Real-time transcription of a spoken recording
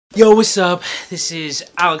Yo, what's up? This is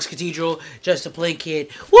Alex Cathedral,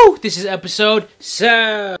 Justaplanekid. Woo! This is episode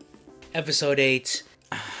 8.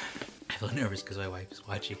 I feel nervous because my wife is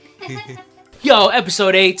watching. Yo,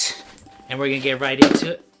 episode 8, and we're gonna get right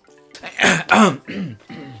into it.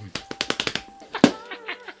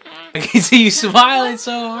 I can see you smiling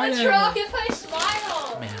so hard. What's wrong if I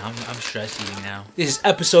smile? Man, I'm stress eating now. This is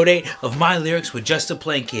episode 8 of My Lyrics with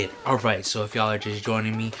Justaplanekid. Alright, so if y'all are just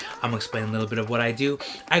joining me, I'm gonna explain a little bit of what I do.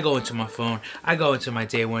 I go into my phone, I go into my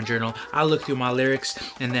day one journal, I look through my lyrics,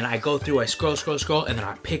 and then I go through, I scroll, and then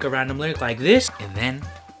I pick a random lyric like this, and then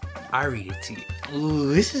I read it to you.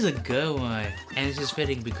 Ooh, this is a good one. And this is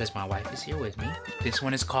fitting because my wife is here with me. This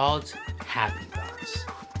one is called Happy Thoughts.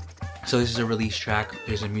 So this is a release track,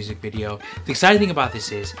 there's a music video. The exciting thing about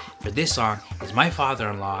this is, for this song, is my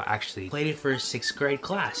father-in-law actually played it for a 6th grade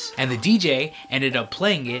class. And the DJ ended up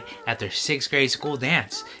playing it at their 6th grade school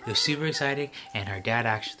dance. It was super exciting, and her dad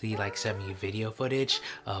actually sent me video footage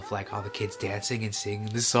of all the kids dancing and singing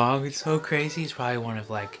the song. It's so crazy. It's probably one of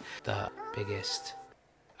the biggest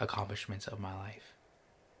accomplishments of my life.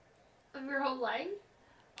 Of your whole life?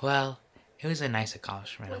 Well, it was a nice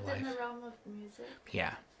accomplishment of life. Within the realm of music?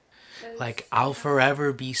 Yeah. I'll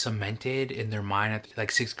forever be cemented in their mind at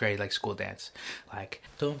 6th grade school dance.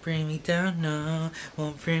 Don't bring me down, no,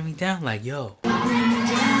 won't bring me down. Yo.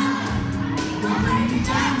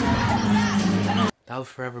 I'll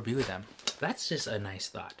forever be with them. That's just a nice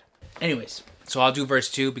thought. Anyways, so I'll do verse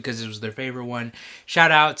 2 because it was their favorite one. Shout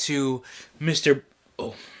out to Mr.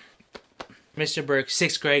 Burke,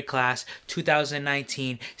 6th grade class,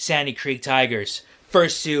 2019, Sandy Creek Tigers.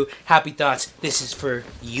 Verse 2, Happy Thoughts. This is for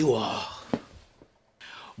you all.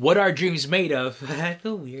 What are dreams made of? I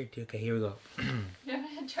feel weird. Okay, here we go. You're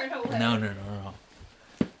gonna turn away. No.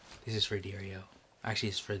 This is for Dario. Actually,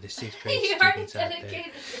 it's for the 6th grade You already students out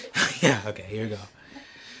dedicated there. it. Yeah, okay, here we go.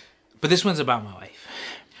 But this one's about my wife.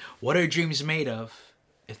 What are dreams made of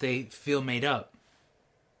if they feel made up?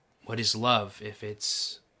 What is love if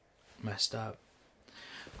it's messed up?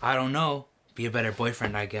 I don't know. Be a better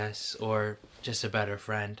boyfriend, I guess, or just a better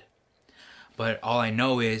friend. But all I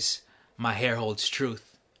know is my hair holds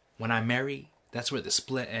truth. When I marry, that's where the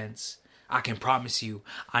split ends. I can promise you,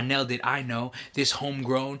 I nailed it, I know. This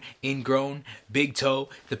homegrown, ingrown, big toe,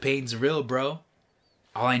 the pain's real, bro.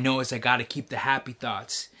 All I know is I gotta keep the happy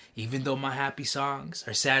thoughts. Even though my happy songs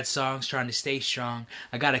are sad songs trying to stay strong,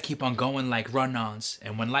 I gotta keep on going like run-ons.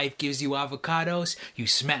 And when life gives you avocados, you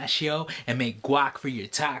smash yo and make guac for your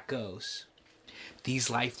tacos.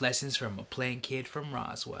 These life lessons from a plain kid from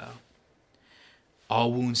Roswell.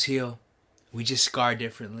 All wounds heal. We just scar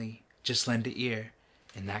differently. Just lend an ear,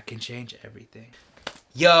 and that can change everything.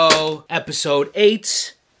 Yo, episode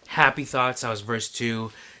 8. Happy Thoughts. That was verse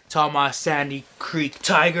 2. Talking about Sandy Creek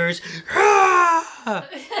Tigers.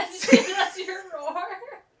 That's your roar.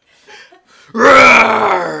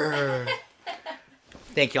 Roar!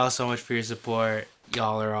 Thank y'all so much for your support.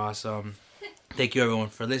 Y'all are awesome. Thank you everyone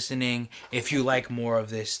for listening. If you like more of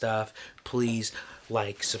this stuff, please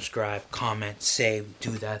subscribe, comment, save,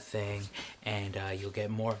 do that thing, and you'll get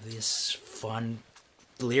more of this fun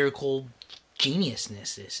lyrical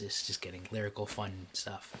geniusness. This is just getting lyrical fun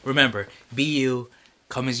stuff. Remember, be you,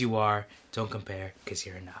 come as you are, don't compare, because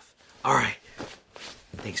you're enough. Alright,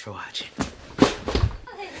 thanks for watching.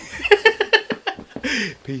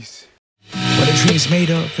 Peace. What are dreams made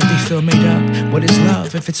of if they feel made up? What is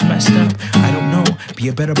love if it's messed up? I don't know. Be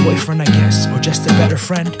a better boyfriend, I guess, or just a better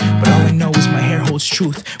friend. But all I know is my hair holds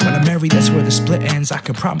truth. When I'm married, that's where the split ends. I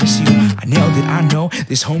can promise you, I nailed it, I know.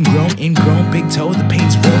 This homegrown, ingrown, big toe, the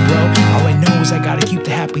pain's real, bro. All I know is I gotta keep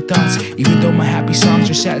the happy thoughts. Even though my happy songs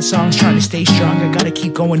are sad songs, trying to stay strong, I gotta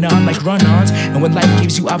keep going on like run-ons. And when life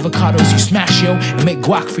gives you avocados, you smash yo and make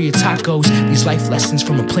guac for your tacos. These life lessons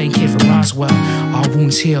from a plain kid from Roswell. All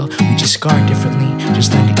wounds heal, we just scar differently.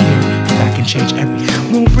 Just lend an ear, that can change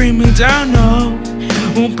everything. Won't bring me down, no.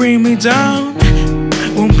 Won't bring me down.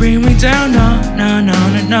 Won't bring me down, no.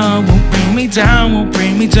 Won't bring me down, won't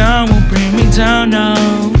bring me down, won't bring me down, no.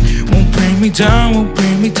 Won't bring me down, won't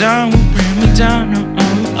bring me down, won't bring me down, no.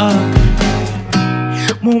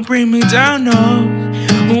 Won't bring me down, no.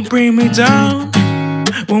 Won't bring me down.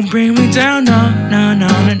 Won't bring me down, no.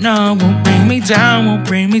 Won't bring me down, won't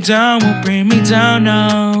bring me down, won't bring me down,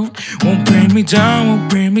 no. Won't bring me down, won't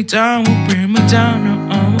bring me down, won't bring me down, no.